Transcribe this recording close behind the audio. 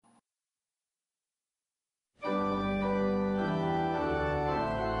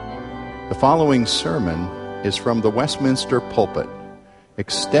The following sermon is from the Westminster pulpit,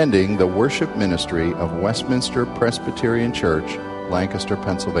 extending the worship ministry of Westminster Presbyterian Church, Lancaster,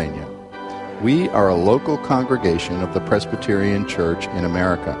 Pennsylvania. We are a local congregation of the Presbyterian Church in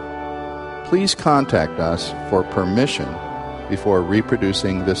America. Please contact us for permission before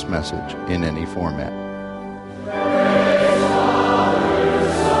reproducing this message in any format.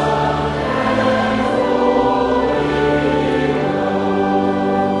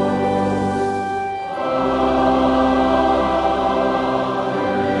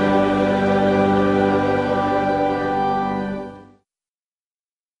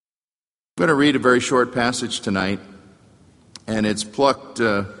 I'm going to read a very short passage tonight, and it's plucked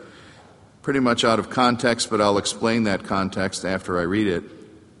pretty much out of context, but I'll explain that context after I read it.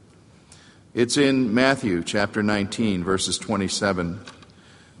 It's in Matthew chapter 19, verses 27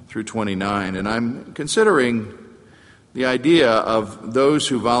 through 29, and I'm considering the idea of those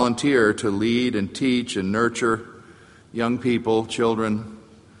who volunteer to lead and teach and nurture young people, children.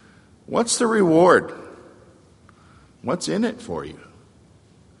 What's the reward? What's in it for you?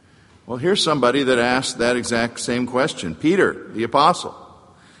 Well, here's somebody that asked that exact same question, Peter, the apostle.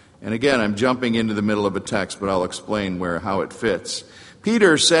 And again, I'm jumping into the middle of a text, but I'll explain how it fits.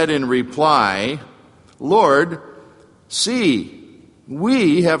 Peter said in reply, "Lord, see,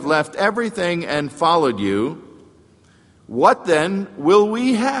 we have left everything and followed you. What then will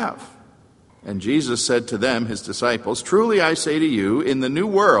we have?" And Jesus said to them, his disciples, "Truly I say to you, in the new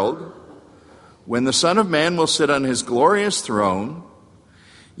world, when the Son of Man will sit on his glorious throne,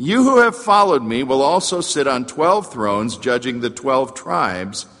 you who have followed me will also sit on 12 thrones, judging the 12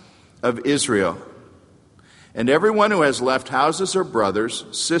 tribes of Israel. And everyone who has left houses or brothers,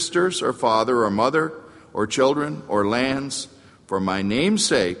 sisters or father or mother or children or lands, for my name's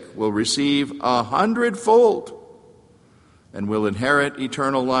sake, will receive 100-fold and will inherit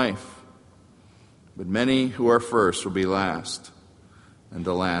eternal life. But many who are first will be last, and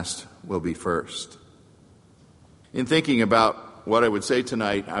the last will be first." In thinking about what I would say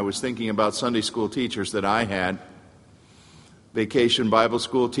tonight, I was thinking about Sunday school teachers that I had, vacation Bible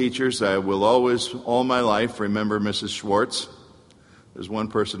school teachers. I will always, all my life, remember Mrs. Schwartz. There's one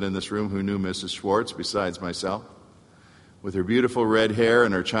person in this room who knew Mrs. Schwartz besides myself. With her beautiful red hair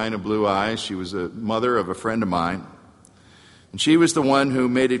and her china blue eyes, she was a mother of a friend of mine. And she was the one who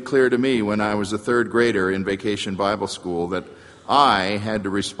made it clear to me when I was a third grader in vacation Bible school that I had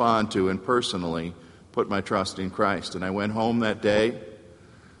to respond to and personally put my trust in Christ. And I went home that day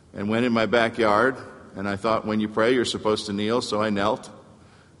and went in my backyard, and I thought, when you pray, you're supposed to kneel, so I knelt.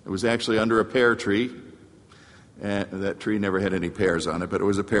 It was actually under a pear tree, and that tree never had any pears on it, but it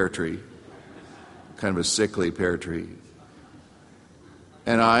was a pear tree, kind of a sickly pear tree.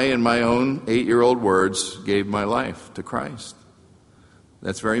 And I, in my own 8-year-old words, gave my life to Christ.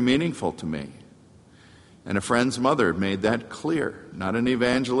 That's very meaningful to me. And a friend's mother made that clear. Not an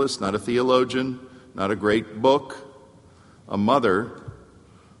evangelist, not a theologian, not a great book, a mother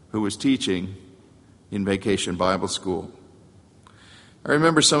who was teaching in vacation Bible school. I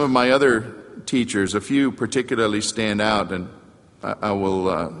remember some of my other teachers, a few particularly stand out, and I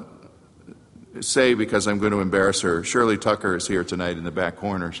will say, because I'm going to embarrass her, Shirley Tucker is here tonight in the back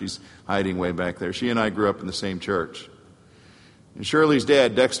corner. She's hiding way back there. She and I grew up in the same church. And Shirley's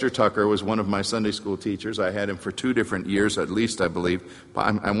dad, Dexter Tucker, was one of my Sunday school teachers. I had him for 2 different years, at least, I believe.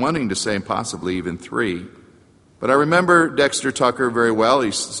 I'm wanting to say possibly even 3. But I remember Dexter Tucker very well.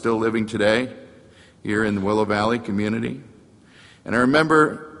 He's still living today here in the Willow Valley community. And I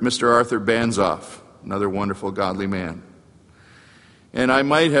remember Mr. Arthur Banzoff, another wonderful, godly man. And I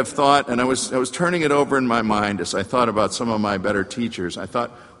might have thought, and I was turning it over in my mind as I thought about some of my better teachers. I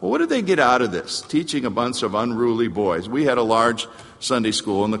thought, well, what did they get out of this, teaching a bunch of unruly boys? We had a large Sunday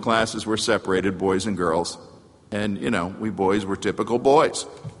school, and the classes were separated, boys and girls. And, we boys were typical boys.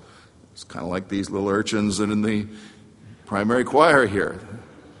 It's kind of like these little urchins that in the primary choir here.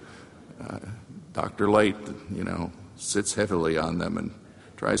 Dr. Light, sits heavily on them and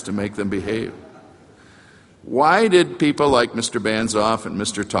tries to make them behave. Why did people like Mr. Banzoff and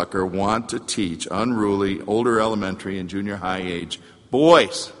Mr. Tucker want to teach unruly, older elementary and junior high age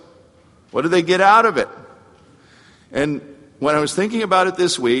boys? What did they get out of it? And when I was thinking about it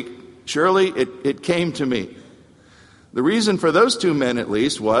this week, surely it came to me. The reason for those 2 men, at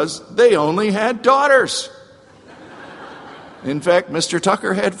least, was they only had daughters. In fact, Mr.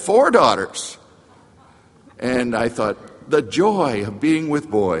 Tucker had 4 daughters. And I thought, the joy of being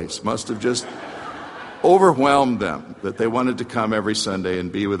with boys must have just overwhelmed them, that they wanted to come every Sunday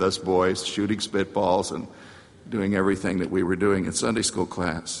and be with us boys, shooting spitballs and doing everything that we were doing in Sunday school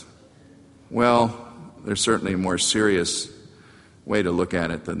class. Well, there's certainly a more serious way to look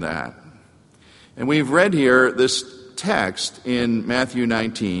at it than that. And we've read here this text in Matthew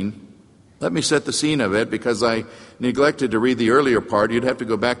 19. Let me set the scene of it because I neglected to read the earlier part. You'd have to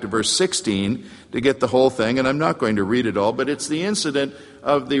go back to verse 16 to get the whole thing, and I'm not going to read it all, but it's the incident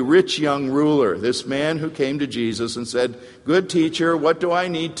of the rich young ruler, this man who came to Jesus and said, "Good teacher, what do I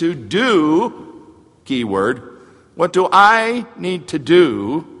need to do?" Keyword. What do I need to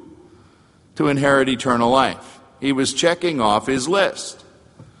do to inherit eternal life? He was checking off his list.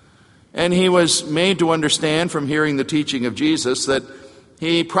 And he was made to understand from hearing the teaching of Jesus that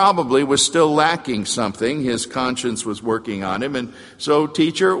he probably was still lacking something. His conscience was working on him. And so,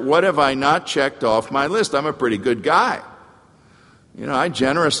 teacher, what have I not checked off my list? I'm a pretty good guy. I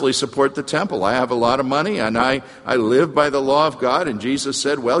generously support the temple. I have a lot of money, and I live by the law of God. And Jesus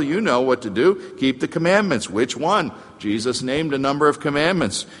said, well, you know what to do. Keep the commandments. Which one? Jesus named a number of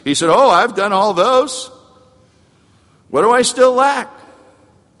commandments. He said, oh, I've done all those. What do I still lack?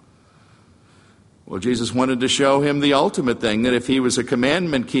 Well, Jesus wanted to show him the ultimate thing, that if he was a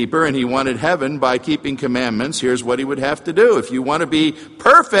commandment keeper and he wanted heaven by keeping commandments, here's what he would have to do. If you want to be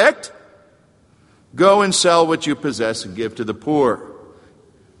perfect, go and sell what you possess and give to the poor.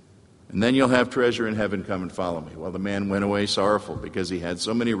 And then you'll have treasure in heaven. Come and follow me. Well, the man went away sorrowful because he had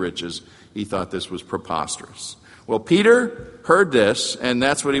so many riches. He thought this was preposterous. Well, Peter heard this, and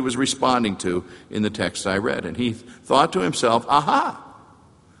that's what he was responding to in the text I read. And he thought to himself, aha!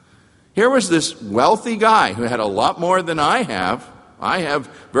 Here was this wealthy guy who had a lot more than I have. I have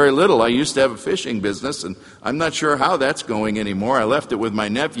very little. I used to have a fishing business, and I'm not sure how that's going anymore. I left it with my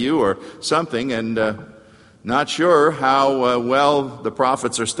nephew or something, and not sure how well the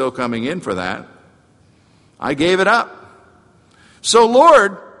profits are still coming in for that. I gave it up. So,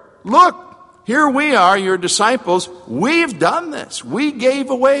 Lord, look, here we are, your disciples. We've done this. We gave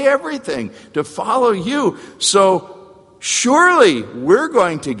away everything to follow you. So, surely we're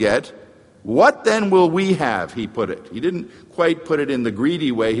going to get. What then will we have, he put it. He didn't quite put it in the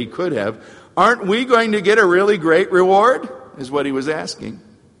greedy way he could have. Aren't we going to get a really great reward, is what he was asking.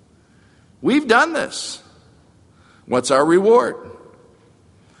 We've done this. What's our reward?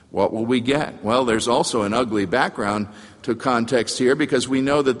 What will we get? Well, there's also an ugly background to context here because we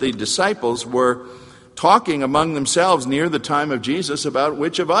know that the disciples were talking among themselves near the time of Jesus about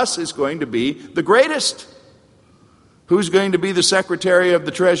which of us is going to be the greatest. Who's going to be the Secretary of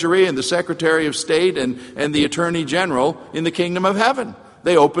the Treasury and the Secretary of State and the Attorney General in the kingdom of heaven?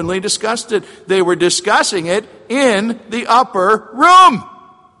 They openly discussed it. They were discussing it in the upper room.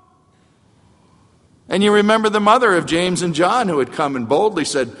 And you remember the mother of James and John who had come and boldly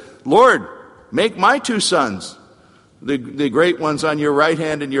said, Lord, make my two sons, the great ones on your right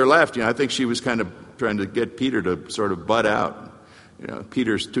hand and your left. I think she was kind of trying to get Peter to sort of butt out.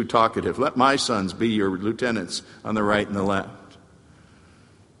 Peter's too talkative. Let my sons be your lieutenants on the right and the left.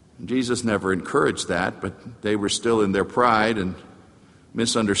 And Jesus never encouraged that, but they were still in their pride and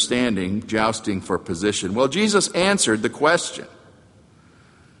misunderstanding, jousting for position. Well, Jesus answered the question.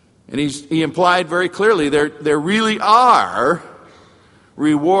 And he implied very clearly there really are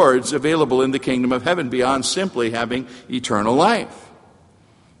rewards available in the kingdom of heaven beyond simply having eternal life.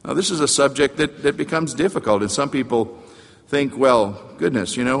 Now, this is a subject that becomes difficult, and some people think, well,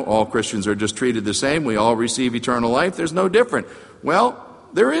 goodness, all Christians are just treated the same. We all receive eternal life. There's no difference. Well,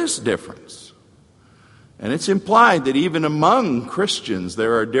 there is difference. And it's implied that even among Christians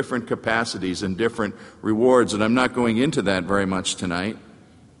there are different capacities and different rewards, and I'm not going into that very much tonight.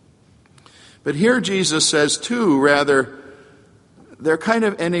 But here Jesus says two rather, they're kind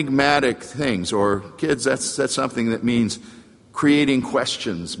of enigmatic things, or kids, that's something that means creating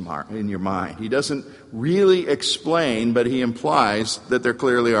questions in your mind. He doesn't really explain, but he implies that there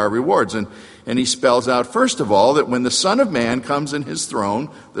clearly are rewards. And he spells out, first of all, that when the Son of Man comes in his throne,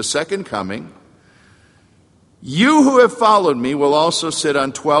 the second coming, you who have followed me will also sit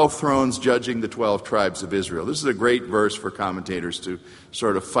on 12 thrones judging the 12 tribes of Israel. This is a great verse for commentators to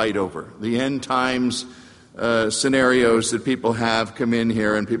sort of fight over. The end times scenarios that people have come in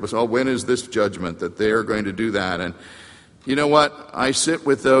here, and people say, oh, when is this judgment that they are going to do that? And you know what? I sit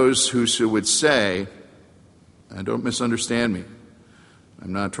with those who would say, and don't misunderstand me,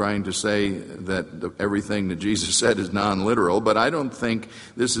 I'm not trying to say that everything that Jesus said is non-literal, but I don't think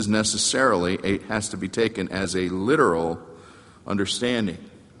this is necessarily has to be taken as a literal understanding.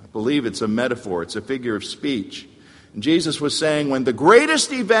 I believe it's a metaphor, it's a figure of speech. And Jesus was saying when the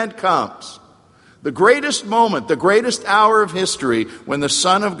greatest event comes, the greatest moment, the greatest hour of history, when the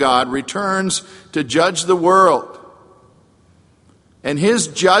Son of God returns to judge the world, and his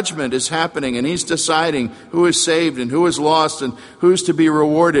judgment is happening, and he's deciding who is saved and who is lost and who's to be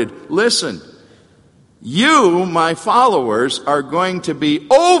rewarded. Listen, you, my followers, are going to be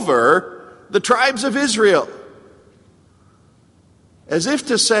over the tribes of Israel. As if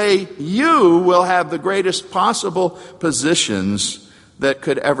to say, you will have the greatest possible positions that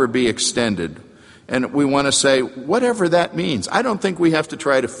could ever be extended. And we want to say, whatever that means. I don't think we have to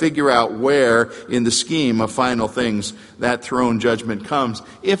try to figure out where in the scheme of final things that throne judgment comes,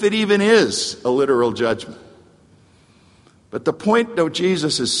 if it even is a literal judgment. But the point that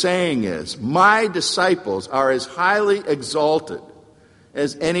Jesus is saying is, my disciples are as highly exalted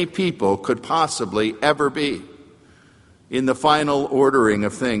as any people could possibly ever be in the final ordering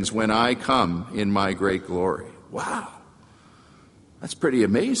of things when I come in my great glory. Wow. That's pretty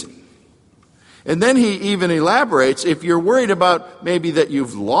amazing. And then he even elaborates, if you're worried about maybe that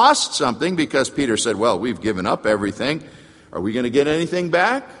you've lost something, because Peter said, well, we've given up everything. Are we going to get anything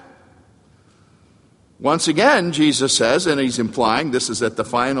back? Once again, Jesus says, and he's implying this is at the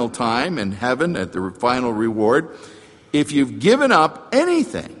final time in heaven, at the final reward, if you've given up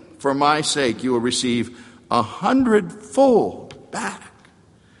anything for my sake, you will receive 100-fold back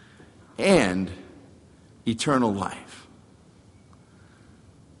and eternal life.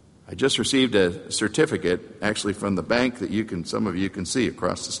 I just received a certificate, actually from the bank that some of you can see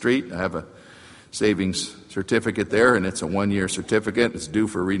across the street. I have a savings certificate there, and it's a 1-year certificate. It's due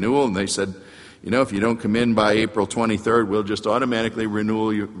for renewal, and they said, if you don't come in by April 23rd, we'll just automatically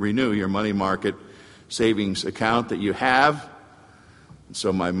renew your money market savings account that you have.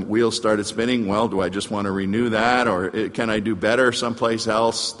 So my wheels started spinning. Well, do I just want to renew that, or can I do better someplace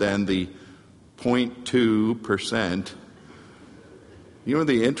else than the 0.2%?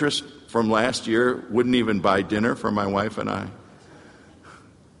 The interest from last year wouldn't even buy dinner for my wife and I.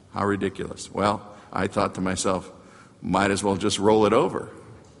 How ridiculous. Well, I thought to myself, might as well just roll it over,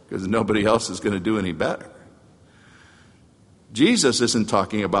 because nobody else is going to do any better. Jesus isn't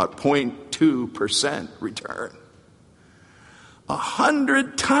talking about 0.2% return.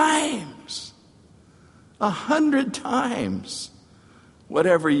 100 times. 100 times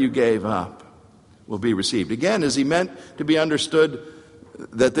whatever you gave up will be received. Again, is he meant to be understood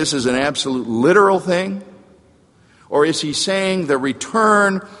that this is an absolute literal thing? Or is he saying the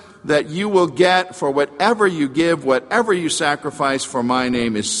return that you will get for whatever you give, whatever you sacrifice for my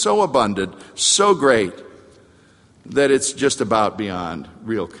name is so abundant, so great, that it's just about beyond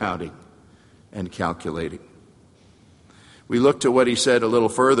real counting and calculating? We look to what he said a little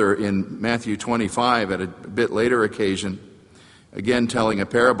further in Matthew 25 at a bit later occasion, again telling a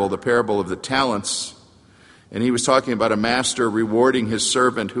parable, the parable of the talents. And he was talking about a master rewarding his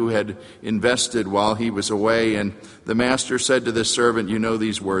servant who had invested while he was away. And the master said to this servant, you know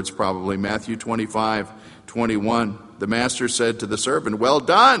these words probably, Matthew 25:21. The master said to the servant, well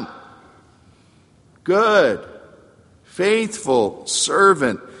done, good, faithful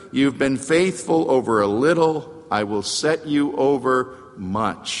servant. You've been faithful over a little. I will set you over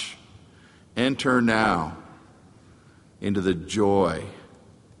much. Enter now into the joy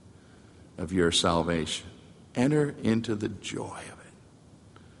of your salvation. Enter into the joy of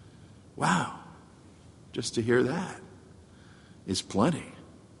it. Wow. Just to hear that is plenty.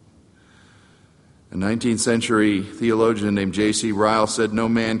 A 19th century theologian named J.C. Ryle said, no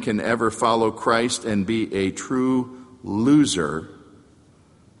man can ever follow Christ and be a true loser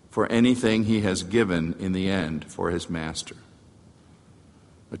for anything he has given in the end for his master.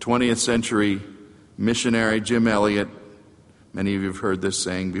 A 20th century missionary, Jim Elliot, many of you have heard this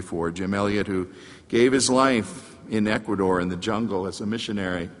saying before, Jim Elliot, who gave his life in Ecuador in the jungle as a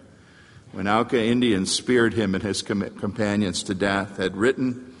missionary when Auca Indians speared him and his companions to death, had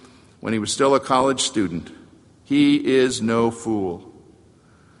written when he was still a college student, he is no fool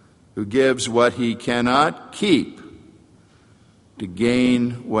who gives what he cannot keep to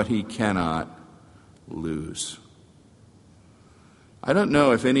gain what he cannot lose. I don't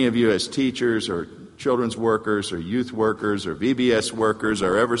know if any of you as teachers or children's workers or youth workers or VBS workers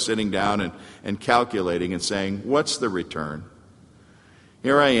are ever sitting down and calculating and saying, what's the return?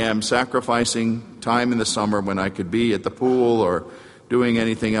 Here I am sacrificing time in the summer when I could be at the pool or doing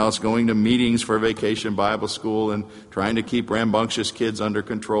anything else, going to meetings for Vacation Bible School and trying to keep rambunctious kids under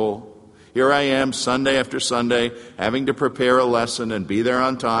control. Here I am Sunday after Sunday having to prepare a lesson and be there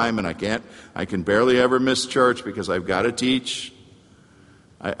on time, and I can barely ever miss church because I've got to teach.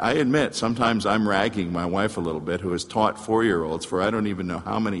 I admit, sometimes I'm ragging my wife a little bit, who has taught 4-year-olds for I don't even know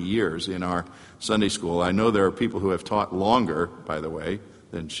how many years in our Sunday school. I know there are people who have taught longer, by the way,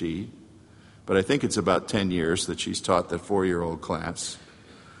 than she. But I think it's about 10 years that she's taught the 4-year-old class.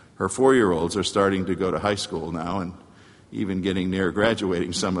 Her 4-year-olds are starting to go to high school now and even getting near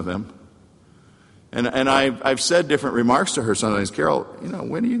graduating, some of them. And I've said different remarks to her sometimes. Carol,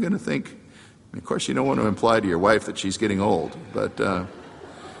 when are you going to think? And of course, you don't want to imply to your wife that she's getting old, but...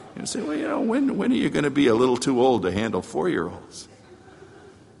 You say, well, when are you going to be a little too old to handle 4-year-olds?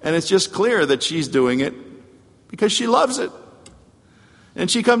 And it's just clear that she's doing it because she loves it. And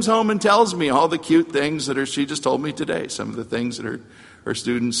she comes home and tells me all the cute things that she just told me today, some of the things that her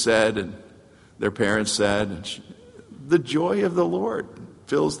students said and their parents said. And the joy of the Lord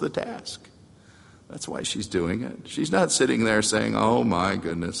fills the task. That's why she's doing it. She's not sitting there saying, oh my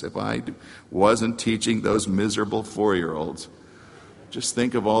goodness, if I wasn't teaching those miserable 4-year-olds, just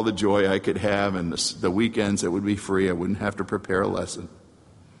think of all the joy I could have and the weekends that would be free. I wouldn't have to prepare a lesson.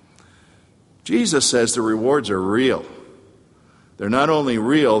 Jesus says the rewards are real. They're not only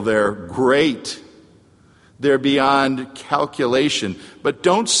real, they're great. They're beyond calculation. But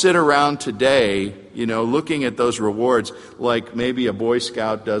don't sit around today, looking at those rewards like maybe a Boy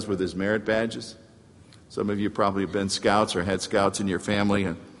Scout does with his merit badges. Some of you probably have been scouts or had scouts in your family.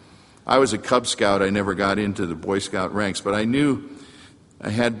 And I was a Cub Scout. I never got into the Boy Scout ranks, but I knew I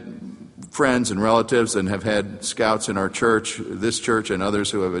had friends and relatives and have had scouts in our church, this church, and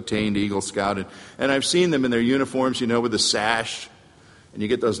others who have attained Eagle Scout. And I've seen them in their uniforms, with a sash. And you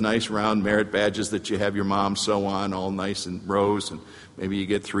get those nice round merit badges that you have your mom sew on, all nice in rows. And maybe you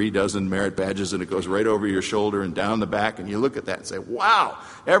get 3 dozen merit badges and it goes right over your shoulder and down the back. And you look at that and say, wow,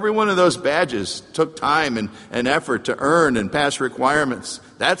 every one of those badges took time and effort to earn and pass requirements.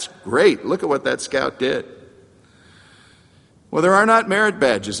 That's great. Look at what that scout did. Well, there are not merit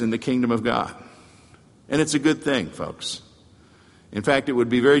badges in the kingdom of God. And it's a good thing, folks. In fact, it would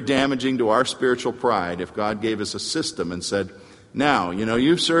be very damaging to our spiritual pride if God gave us a system and said, now,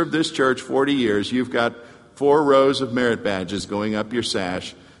 you've served this church 40 years. You've got 4 rows of merit badges going up your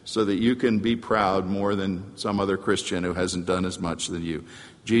sash so that you can be proud more than some other Christian who hasn't done as much than you.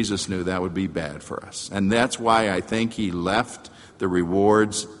 Jesus knew that would be bad for us. And that's why I think he left the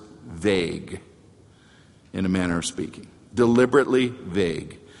rewards vague, in a manner of speaking. Deliberately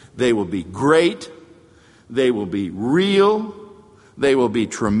vague. They will be great. They will be real. They will be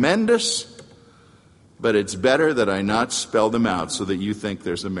tremendous. But it's better that I not spell them out so that you think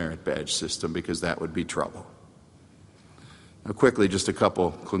there's a merit badge system, because that would be trouble. Now, quickly, just a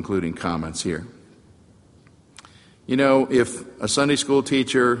couple concluding comments here. If a Sunday school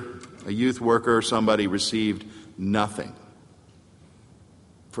teacher, a youth worker, somebody received nothing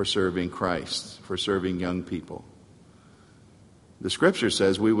for serving Christ, for serving young people, the Scripture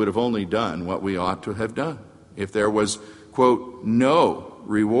says we would have only done what we ought to have done. If there was, quote, no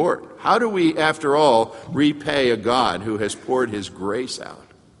reward. How do we, after all, repay a God who has poured his grace out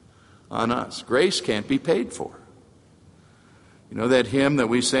on us? Grace can't be paid for. That hymn that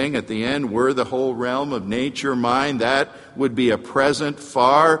we sing at the end, were the whole realm of nature mine, that would be a present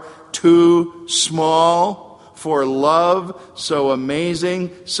far too small for love so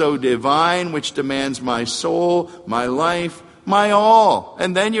amazing, so divine, which demands my soul, my life, my all.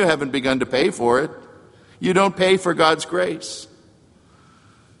 And then you haven't begun to pay for it. You don't pay for God's grace.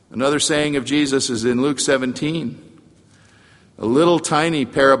 Another saying of Jesus is in Luke 17. A little tiny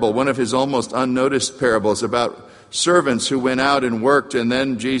parable, one of his almost unnoticed parables about servants who went out and worked. And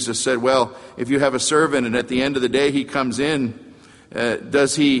then Jesus said, well, if you have a servant and at the end of the day he comes in,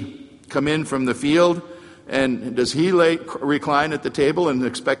 does he come in from the field? And does he recline at the table and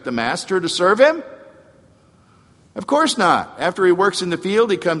expect the master to serve him? Of course not. After he works in the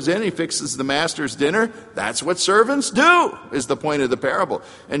field, he comes in, he fixes the master's dinner. That's what servants do, is the point of the parable.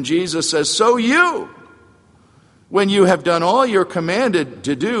 And Jesus says, so you, when you have done all you're commanded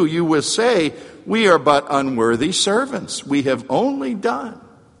to do, you will say, we are but unworthy servants. We have only done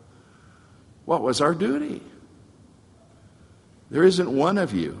what was our duty. There isn't one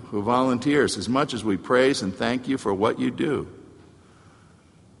of you who volunteers, as much as we praise and thank you for what you do,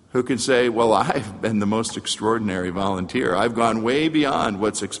 who can say, well, I've been the most extraordinary volunteer. I've gone way beyond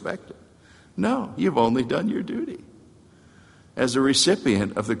what's expected. No, you've only done your duty as a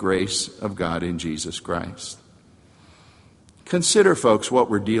recipient of the grace of God in Jesus Christ. Consider, folks, what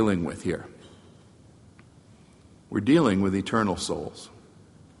we're dealing with here. We're dealing with eternal souls.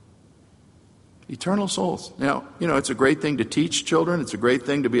 Eternal souls. Now, it's a great thing to teach children. It's a great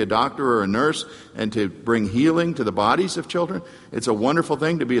thing to be a doctor or a nurse and to bring healing to the bodies of children. It's a wonderful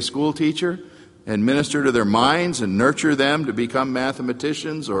thing to be a school teacher and minister to their minds and nurture them to become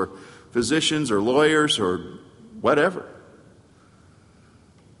mathematicians or physicians or lawyers or whatever.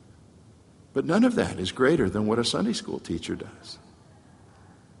 But none of that is greater than what a Sunday school teacher does,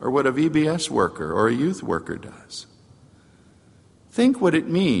 or what a VBS worker or a youth worker does. Think what it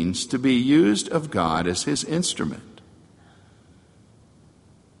means to be used of God as his instrument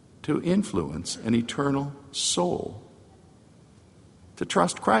to influence an eternal soul to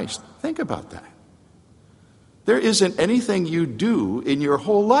trust Christ. Think about that. There isn't anything you do in your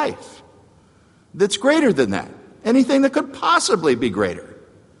whole life that's greater than that. Anything that could possibly be greater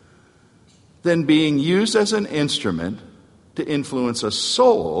than being used as an instrument to influence a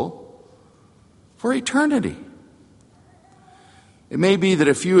soul for eternity. It may be that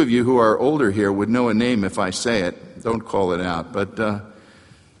a few of you who are older here would know a name if I say it. Don't call it out. But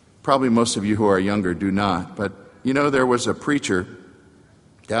probably most of you who are younger do not. But you know, there was a preacher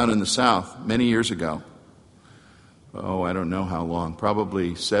down in the South many years ago. Oh, I don't know how long.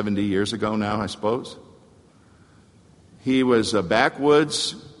 Probably 70 years ago now, I suppose. He was a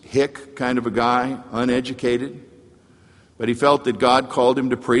backwoods, hick kind of a guy, uneducated. But he felt that God called him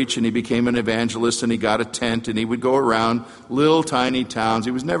to preach, and he became an evangelist, and he got a tent, and he would go around little tiny towns.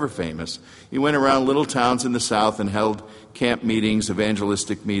 He was never famous. He went around little towns in the South and held camp meetings,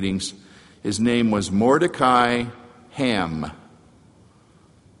 evangelistic meetings. His name was Mordecai Ham.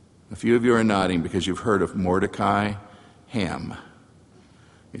 A few of you are nodding because you've heard of Mordecai Ham.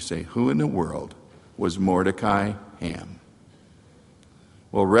 You say, who in the world was Mordecai Ham?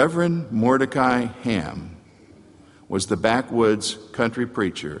 Well, Reverend Mordecai Ham was the backwoods country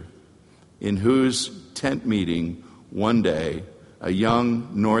preacher in whose tent meeting one day a young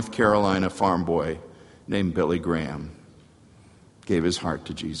North Carolina farm boy named Billy Graham gave his heart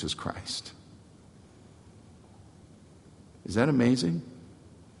to Jesus Christ. Is that amazing?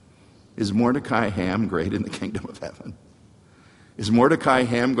 Is Mordecai Ham great in the kingdom of heaven? Is Mordecai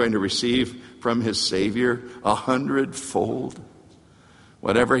Ham going to receive from his Savior 100-fold?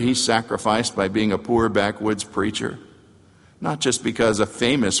 Whatever he sacrificed by being a poor backwoods preacher, not just because a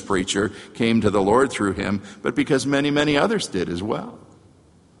famous preacher came to the Lord through him, but because many, many others did as well.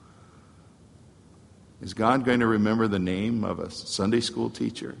 Is God going to remember the name of a Sunday school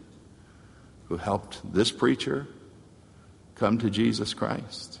teacher who helped this preacher come to Jesus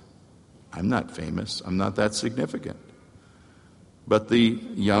Christ? I'm not famous. I'm not that significant. But the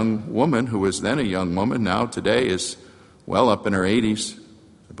young woman, who was then a young woman, now today is well up in her 80s,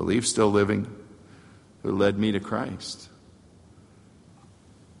 I believe still living, who led me to Christ,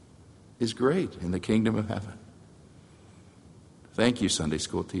 is great in the kingdom of heaven. Thank you, Sunday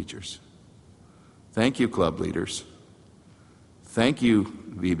school teachers. Thank you, club leaders. Thank you,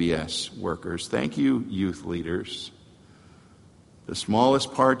 VBS workers. Thank you, youth leaders. The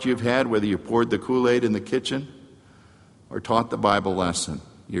smallest part you've had, whether you poured the Kool-Aid in the kitchen or taught the Bible lesson,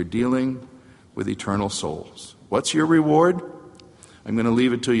 you're dealing with eternal souls. What's your reward? I'm going to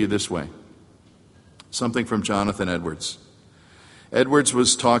leave it to you this way. Something from Jonathan Edwards. Edwards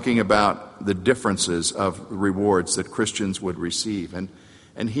was talking about the differences of rewards that Christians would receive,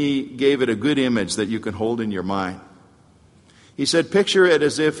 and he gave it a good image that you can hold in your mind. He said, picture it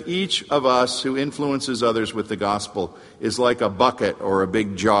as if each of us who influences others with the gospel is like a bucket or a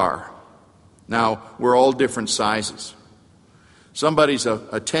big jar. Now, we're all different sizes. Somebody's a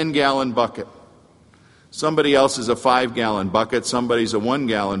 10-gallon bucket. Somebody else is a 5-gallon bucket. Somebody's a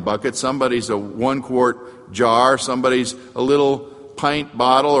 1-gallon bucket. Somebody's a 1-quart jar. Somebody's a little pint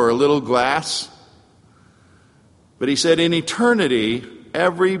bottle or a little glass. But he said, in eternity,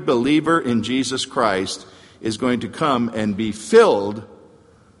 every believer in Jesus Christ is going to come and be filled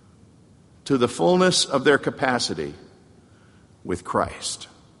to the fullness of their capacity with Christ.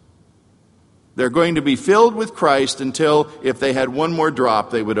 They're going to be filled with Christ until, if they had one more drop,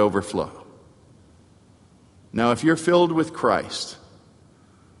 they would overflow. Now, if you're filled with Christ,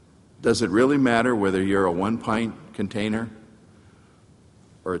 does it really matter whether you're a 1-pint container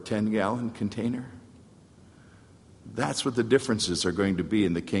or a 10-gallon container? That's what the differences are going to be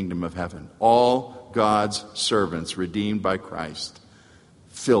in the kingdom of heaven. All God's servants redeemed by Christ,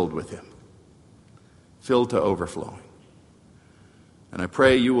 filled with Him, filled to overflowing. And I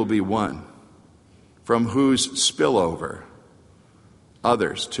pray you will be one from whose spillover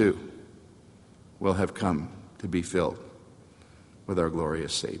others too will have come to be filled with our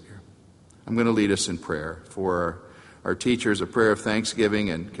glorious Savior. I'm going to lead us in prayer for our teachers, a prayer of thanksgiving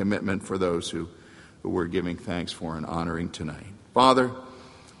and commitment for those who we're giving thanks for and honoring tonight. Father,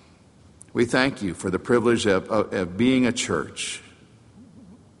 we thank you for the privilege of being a church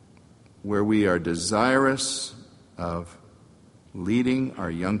where we are desirous of leading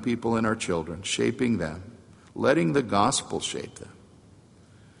our young people and our children, shaping them, letting the gospel shape them.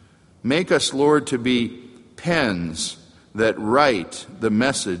 Make us, Lord, to be pens that write the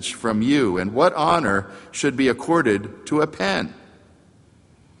message from you. And what honor should be accorded to a pen?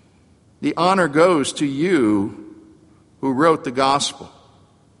 The honor goes to you who wrote the gospel.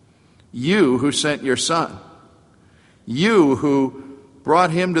 You who sent your Son. You who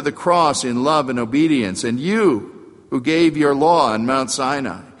brought him to the cross in love and obedience. And you who gave your law on Mount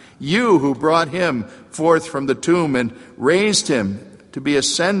Sinai. You who brought him forth from the tomb and raised him to be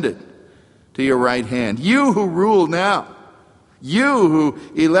ascended to your right hand. You who rule now. You who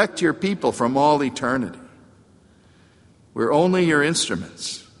elect your people from all eternity. We're only your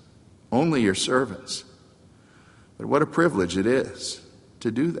instruments, only your servants. But what a privilege it is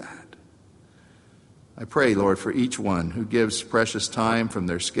to do that. I pray, Lord, for each one who gives precious time from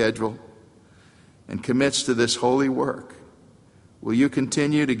their schedule and commits to this holy work. Will you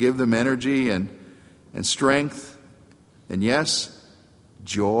continue to give them energy and strength and, yes,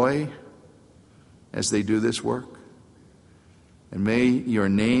 joy as they do this work? And may your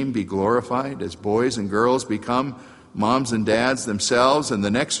name be glorified as boys and girls become moms and dads themselves, and the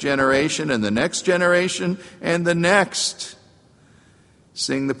next generation and the next generation and the next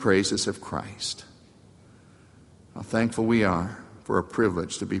sing the praises of Christ. How thankful we are for a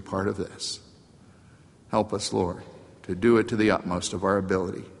privilege to be part of this. Help us, Lord, to do it to the utmost of our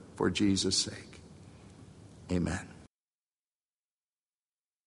ability for Jesus' sake. Amen.